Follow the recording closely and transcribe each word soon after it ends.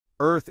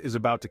Earth is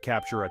about to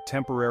capture a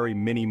temporary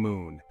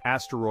mini-moon,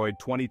 Asteroid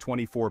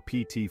 2024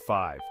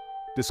 PT5.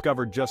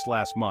 Discovered just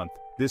last month,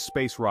 this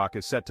space rock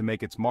is set to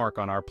make its mark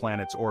on our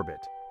planet's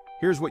orbit.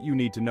 Here's what you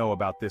need to know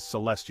about this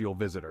celestial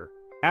visitor.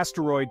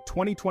 Asteroid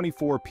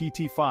 2024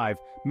 PT5,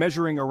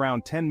 measuring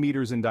around 10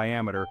 meters in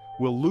diameter,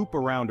 will loop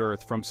around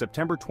Earth from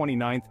September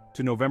 29th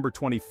to November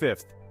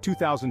 25th,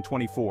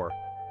 2024.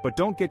 But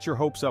don't get your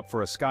hopes up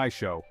for a sky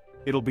show.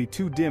 It'll be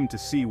too dim to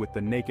see with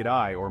the naked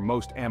eye or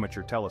most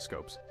amateur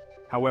telescopes.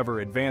 However,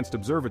 advanced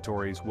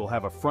observatories will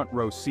have a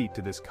front-row seat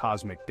to this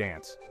cosmic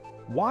dance.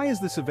 Why is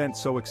this event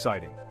so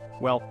exciting?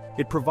 Well,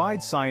 it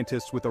provides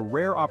scientists with a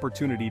rare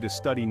opportunity to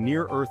study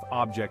near-Earth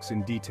objects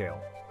in detail.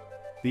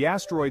 The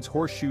asteroid's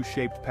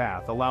horseshoe-shaped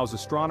path allows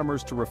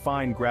astronomers to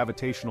refine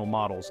gravitational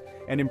models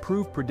and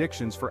improve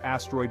predictions for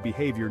asteroid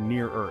behavior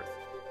near Earth.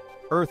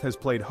 Earth has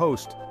played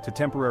host to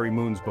temporary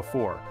moons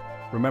before.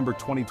 Remember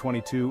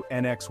 2022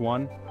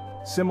 NX-1?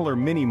 Similar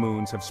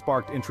mini-moons have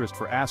sparked interest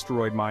for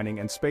asteroid mining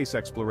and space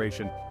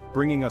exploration,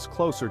 bringing us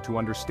closer to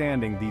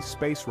understanding these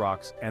space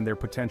rocks and their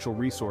potential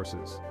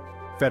resources.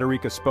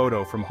 Federica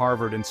Spoto from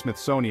Harvard and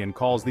Smithsonian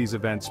calls these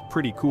events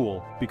pretty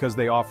cool because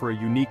they offer a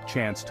unique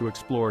chance to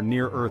explore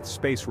near-Earth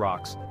space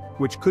rocks,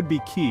 which could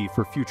be key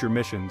for future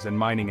missions and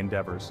mining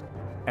endeavors.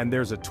 And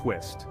there's a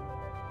twist.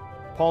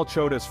 Paul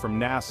Chodas from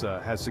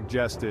NASA has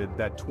suggested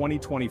that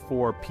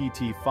 2024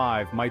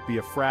 PT5 might be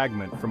a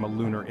fragment from a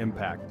lunar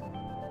impact.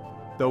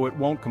 Though it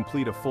won't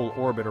complete a full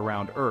orbit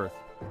around Earth,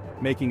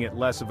 making it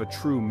less of a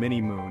true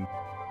mini-moon,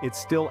 it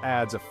still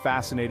adds a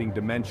fascinating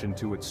dimension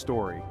to its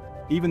story.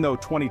 Even though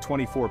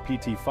 2024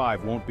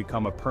 PT5 won't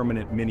become a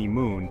permanent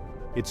mini-moon,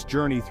 its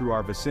journey through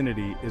our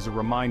vicinity is a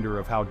reminder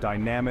of how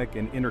dynamic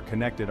and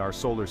interconnected our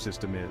solar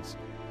system is.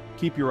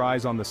 Keep your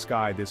eyes on the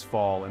sky this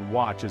fall and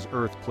watch as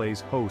Earth plays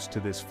host to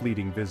this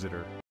fleeting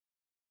visitor.